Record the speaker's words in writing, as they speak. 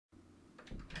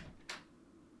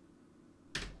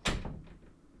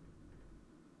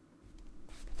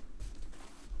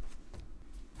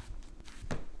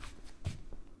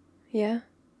Yeah?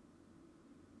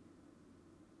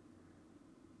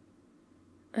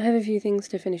 I have a few things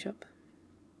to finish up.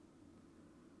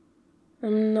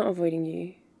 I'm not avoiding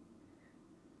you.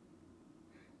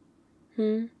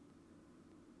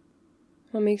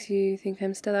 What makes you think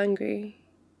I'm still angry?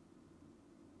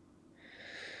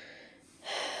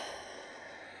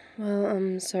 Well,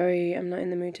 I'm sorry I'm not in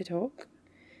the mood to talk.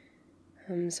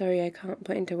 I'm sorry I can't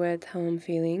put into words how I'm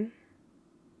feeling.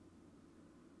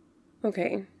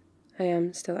 Okay, I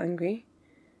am still angry.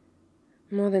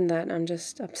 More than that, I'm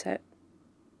just upset.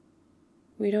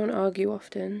 We don't argue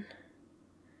often.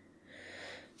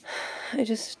 I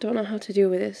just don't know how to deal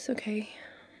with this, okay?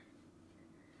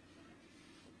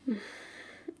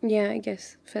 Yeah, I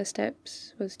guess first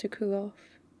steps was to cool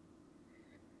off.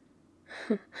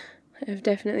 I've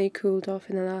definitely cooled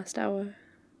off in the last hour.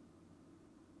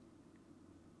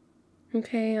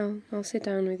 Okay, I'll sit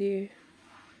down with you.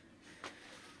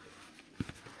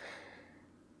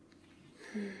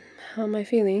 How am I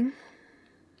feeling?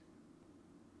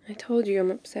 I told you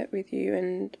I'm upset with you,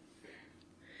 and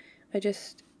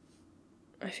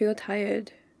I feel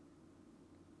tired.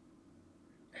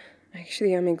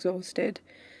 Actually, I'm exhausted.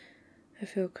 I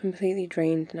feel completely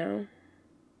drained now.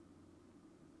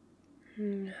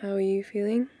 How are you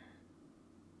feeling?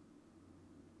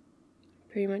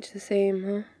 Pretty much the same,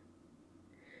 huh?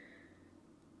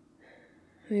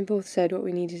 We both said what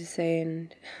we needed to say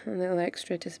and a little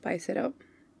extra to spice it up.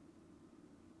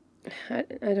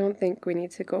 I don't think we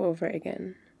need to go over it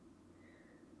again.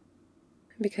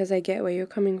 Because I get where you're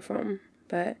coming from,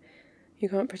 but you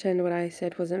can't pretend what I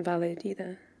said wasn't valid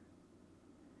either.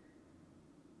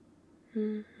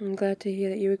 I'm glad to hear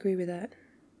that you agree with that.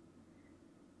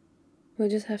 We'll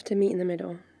just have to meet in the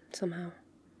middle, somehow.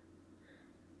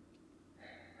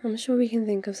 I'm sure we can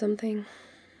think of something.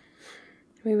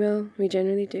 We will, we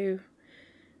generally do,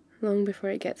 long before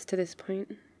it gets to this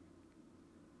point.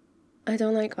 I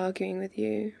don't like arguing with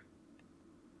you.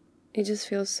 It just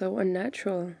feels so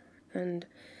unnatural, and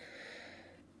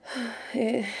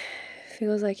it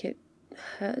feels like it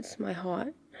hurts my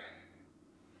heart.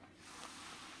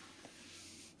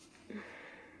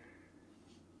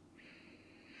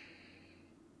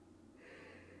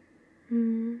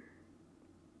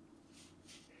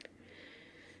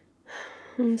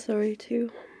 I'm sorry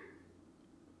too.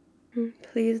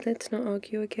 Please, let's not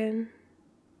argue again.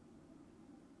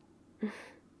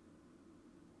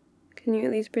 Can you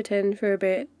at least pretend for a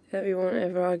bit that we won't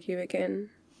ever argue again?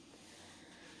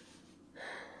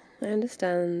 I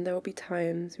understand there will be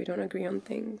times we don't agree on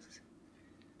things.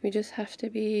 We just have to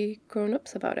be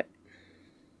grown-ups about it.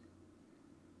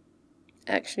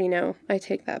 Actually, no, I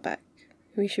take that back.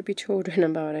 We should be children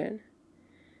about it.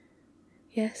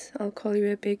 Yes, I'll call you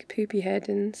a big poopy head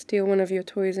and steal one of your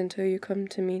toys until you come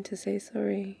to me to say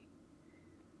sorry.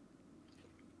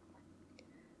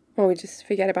 Or we just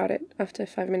forget about it after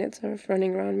 5 minutes of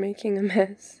running around making a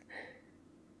mess.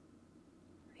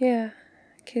 Yeah,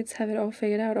 kids have it all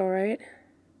figured out, alright.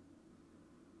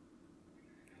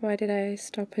 Why did I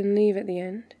stop and leave at the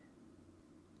end?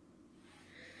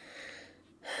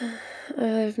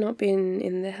 I've not been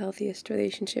in the healthiest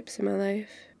relationships in my life.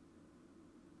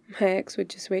 My ex would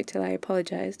just wait till I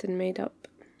apologized and made up.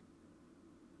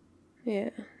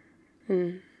 Yeah,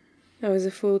 and I was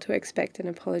a fool to expect an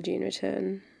apology in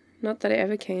return. Not that it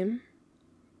ever came.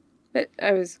 But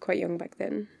I was quite young back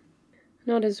then.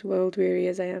 Not as world-weary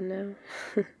as I am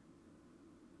now.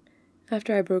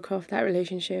 After I broke off that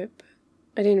relationship,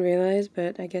 I didn't realize,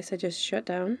 but I guess I just shut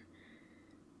down.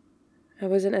 I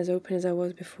wasn't as open as I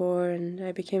was before, and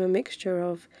I became a mixture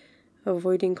of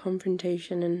avoiding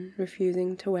confrontation and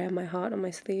refusing to wear my heart on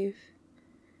my sleeve.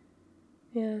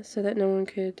 Yeah, so that no one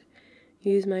could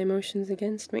use my emotions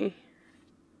against me.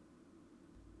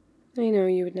 I know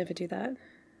you would never do that.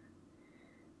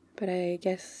 But I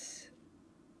guess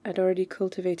I'd already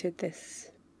cultivated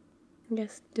this,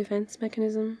 defense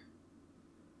mechanism.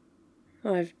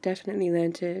 Oh, I've definitely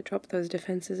learned to drop those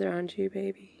defenses around you,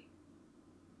 baby.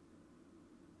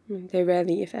 They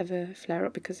rarely, if ever, flare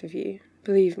up because of you.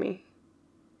 Believe me.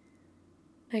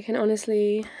 I can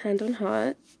honestly, hand on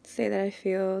heart, say that I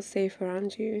feel safe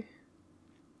around you.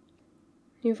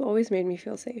 You've always made me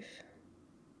feel safe.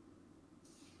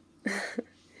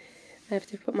 I have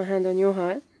to put my hand on your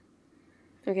heart.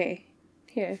 Okay,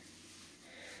 here.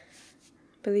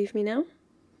 Believe me now?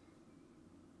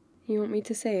 You want me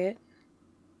to say it?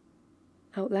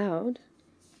 Out loud?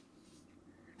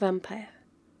 Vampire.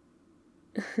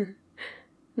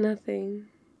 Nothing.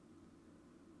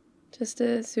 Just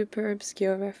a super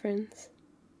obscure reference.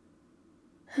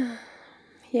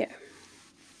 Here.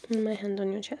 My hand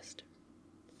on your chest.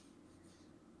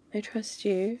 I trust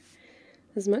you,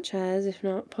 as much as, if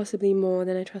not possibly more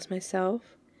than I trust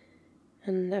myself,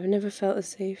 and I've never felt as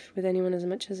safe with anyone as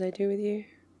much as I do with you.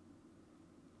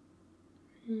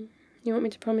 You want me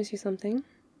to promise you something?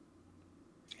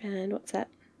 And what's that?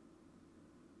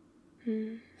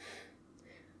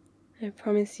 I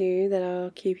promise you that I'll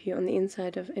keep you on the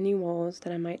inside of any walls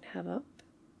that I might have up.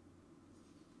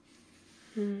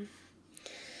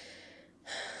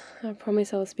 I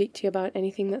promise I'll speak to you about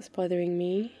anything that's bothering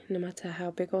me, no matter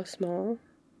how big or small.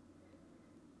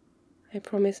 I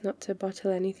promise not to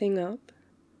bottle anything up.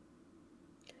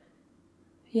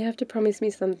 You have to promise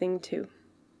me something too.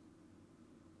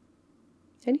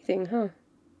 Anything, huh?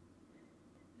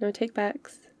 No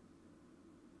take-backs.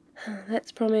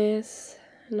 Let's promise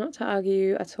not to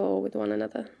argue at all with one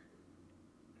another.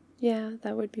 Yeah,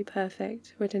 that would be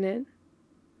perfect, wouldn't it?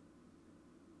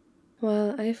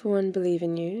 Well, I for one believe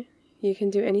in you. You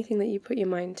can do anything that you put your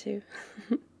mind to.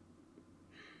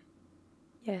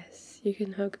 Yes, you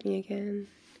can hug me again.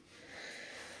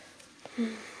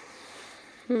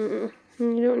 You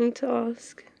don't need to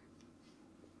ask.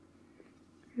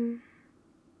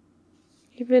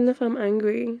 Even if I'm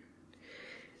angry,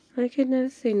 I could never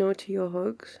say no to your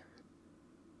hugs.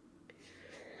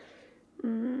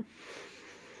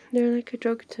 They're like a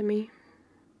drug to me.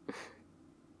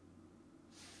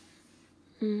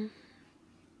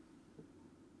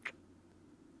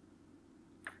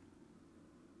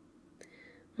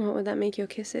 What would that make your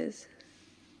kisses?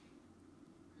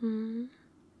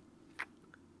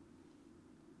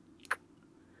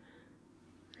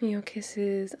 Your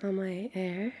kisses are my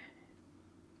air.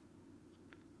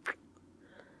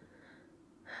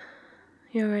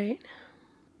 You're right.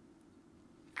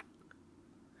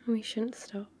 We shouldn't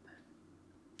stop.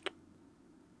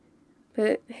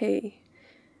 But hey,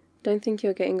 don't think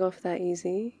you're getting off that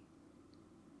easy.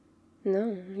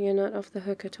 No, you're not off the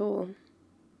hook at all.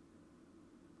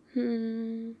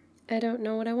 I don't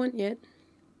know what I want yet.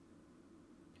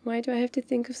 Why do I have to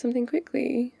think of something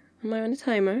quickly? Am I on a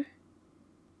timer?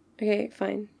 Okay,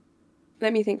 fine.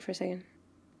 Let me think for a second.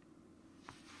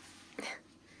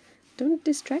 Don't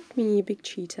distract me, you big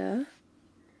cheater.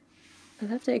 I'll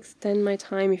have to extend my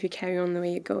time if you carry on the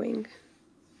way you're going.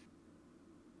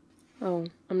 Oh,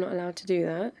 I'm not allowed to do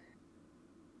that?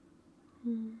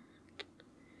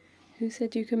 Who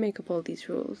said you could make up all these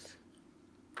rules?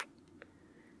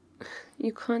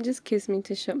 You can't just kiss me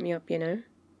to shut me up, you know?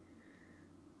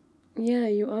 Yeah,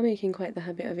 you are making quite the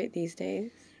habit of it these days.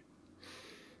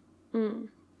 No,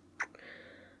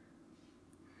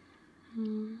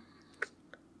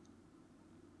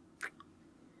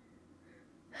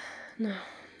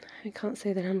 I can't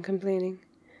say that I'm complaining.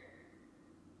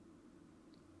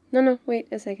 No, wait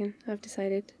a second. I've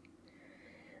decided.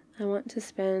 I want to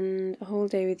spend a whole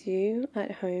day with you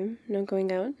at home, not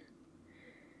going out.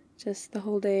 Just the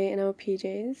whole day in our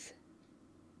PJs.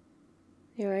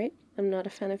 You're right, I'm not a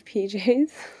fan of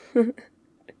PJs.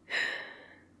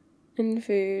 And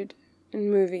food,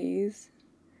 and movies,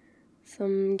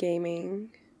 some gaming.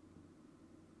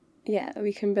 Yeah,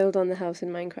 we can build on the house in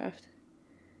Minecraft.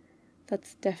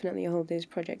 That's definitely a whole day's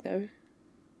project though.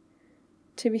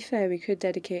 To be fair, we could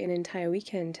dedicate an entire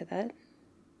weekend to that.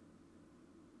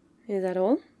 Is that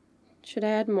all? Should I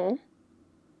add more?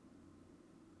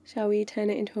 Shall we turn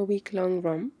it into a week-long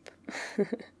romp?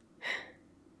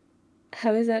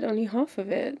 How is that only half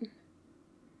of it?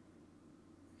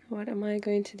 What am I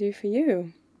going to do for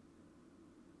you?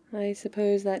 I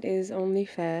suppose that is only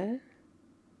fair.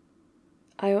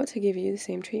 I ought to give you the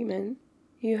same treatment.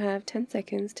 You have 10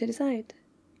 seconds to decide.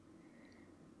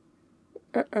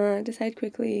 Decide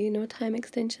quickly. No time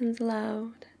extensions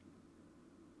allowed.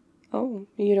 Oh,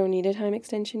 you don't need a time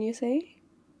extension, you say?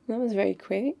 That was very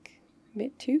quick. A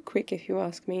bit too quick, if you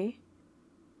ask me.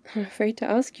 I'm afraid to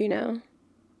ask you now.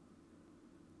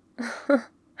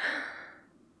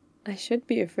 I should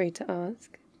be afraid to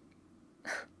ask.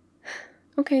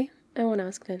 Okay, I won't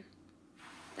ask then.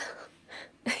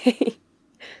 Hey,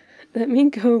 let me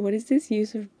go. What is this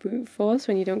use of brute force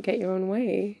when you don't get your own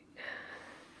way?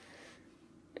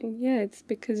 Yeah, it's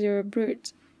because you're a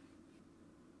brute.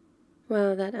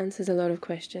 Well, that answers a lot of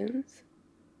questions.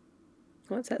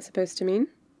 What's that supposed to mean?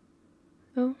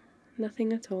 Oh,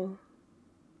 nothing at all.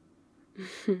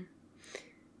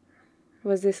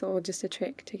 Was this all just a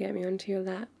trick to get me onto your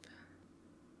lap?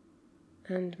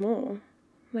 And more?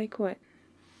 Like what?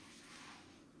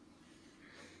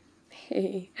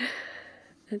 Hey,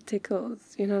 it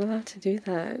tickles. You're not allowed to do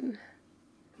that.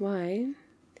 Why?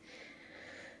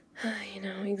 You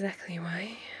know exactly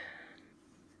why.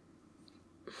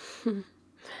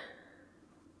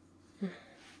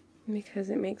 Because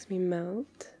it makes me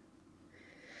melt.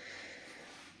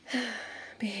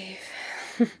 Babe.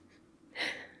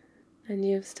 And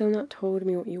you've still not told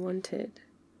me what you wanted.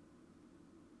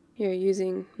 You're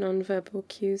using non-verbal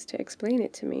cues to explain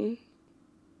it to me.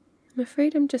 I'm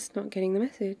afraid I'm just not getting the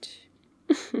message.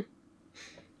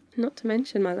 Not to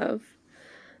mention, my love,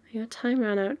 your time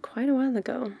ran out quite a while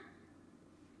ago.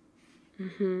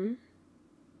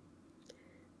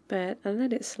 But I'll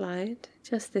let it slide,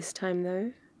 just this time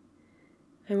though.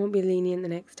 I won't be lenient the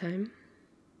next time.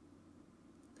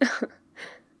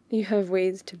 You have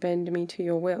ways to bend me to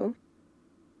your will.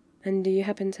 And do you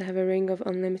happen to have a ring of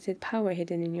unlimited power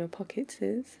hidden in your pocket,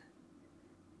 sis?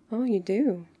 Oh, you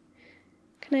do?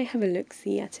 Can I have a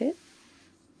look-see at it?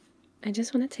 I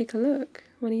just want to take a look.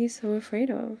 What are you so afraid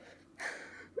of?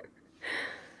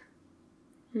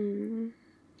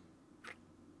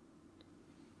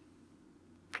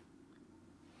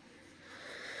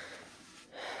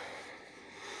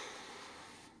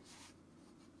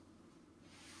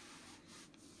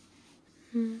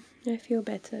 I feel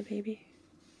better, baby.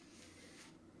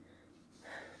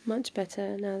 Much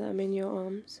better now that I'm in your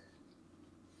arms.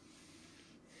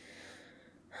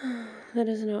 Let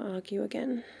us not argue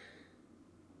again.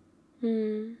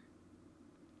 We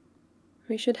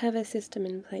should have a system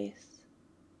in place.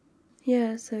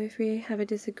 Yeah, so if we have a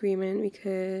disagreement, we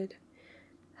could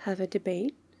have a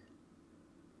debate,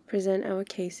 present our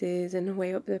cases and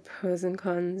weigh up the pros and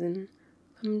cons and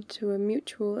come to a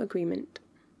mutual agreement.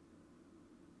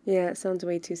 Yeah, it sounds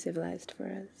way too civilized for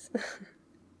us.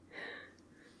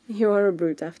 You are a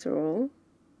brute after all.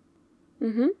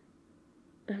 I'm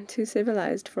too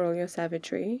civilized for all your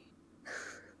savagery.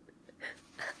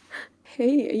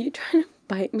 Hey, are you trying to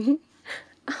bite me?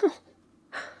 Ow.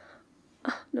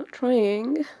 Oh, not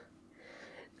trying.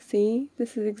 See,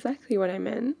 this is exactly what I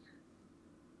meant.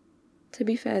 To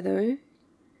be fair though,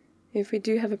 if we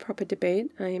do have a proper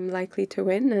debate, I am likely to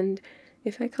win, and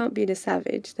if I can't beat a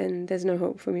savage, then there's no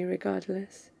hope for me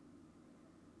regardless.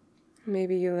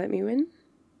 Maybe you'll let me win?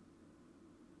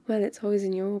 Well, it's always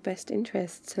in your best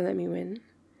interest to let me win,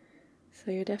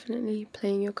 so you're definitely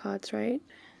playing your cards right.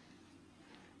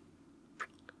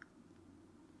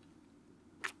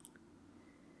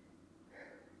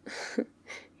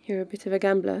 You're a bit of a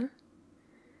gambler.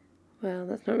 Well,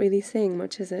 that's not really saying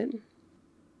much, is it?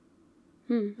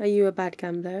 Are you a bad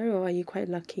gambler, or are you quite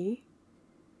lucky?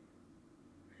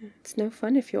 It's no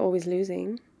fun if you're always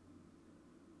losing.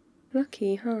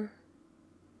 Lucky, huh?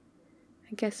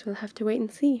 I guess we'll have to wait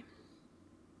and see.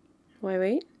 Why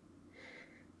wait?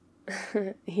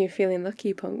 You're feeling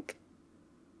lucky, punk.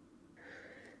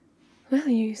 Well,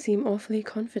 you seem awfully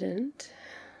confident.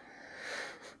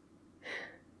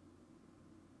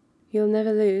 You'll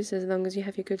never lose as long as you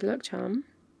have your good luck charm.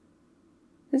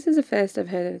 This is the first I've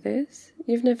heard of this.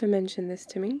 You've never mentioned this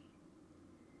to me.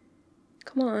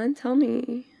 Come on, tell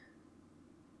me.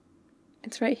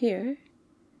 It's right here.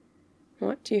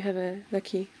 What, do you have a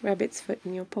lucky rabbit's foot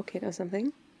in your pocket or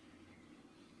something?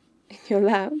 In your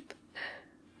lap?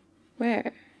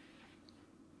 Where?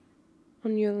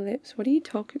 On your lips? What are you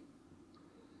talking?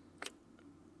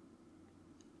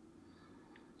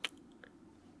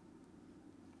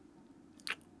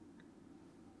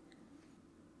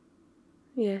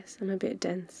 Yes, I'm a bit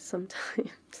dense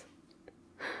sometimes.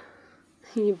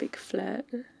 You big flirt.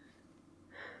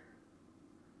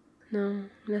 No,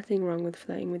 nothing wrong with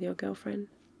flirting with your girlfriend.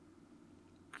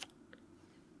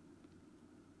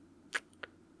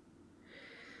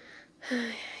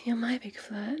 You're my big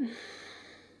flirt.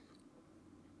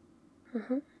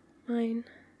 Mine.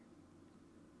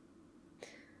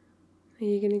 Are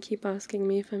you gonna keep asking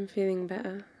me if I'm feeling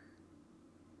better?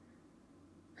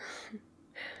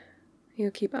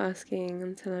 You'll keep asking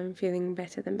until I'm feeling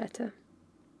better than better.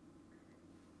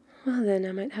 Well then,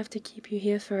 I might have to keep you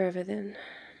here forever then.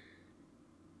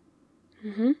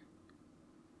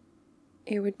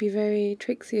 It would be very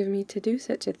tricksy of me to do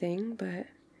such a thing, but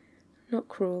not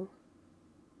cruel.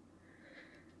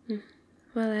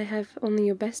 Well, I have only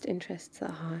your best interests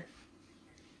at heart.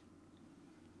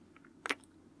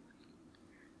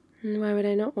 And why would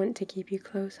I not want to keep you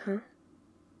close, huh?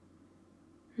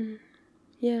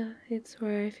 Yeah, it's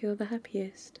where I feel the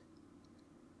happiest.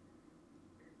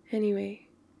 Anyway,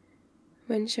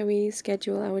 when shall we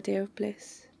schedule our day of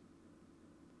bliss?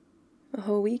 A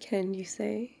whole weekend, you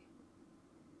say?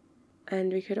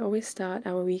 And we could always start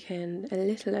our weekend a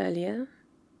little earlier.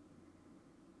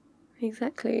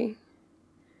 Exactly.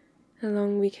 A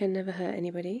long weekend never hurt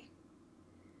anybody.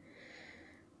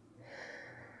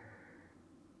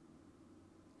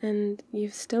 And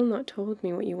you've still not told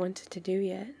me what you wanted to do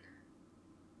yet.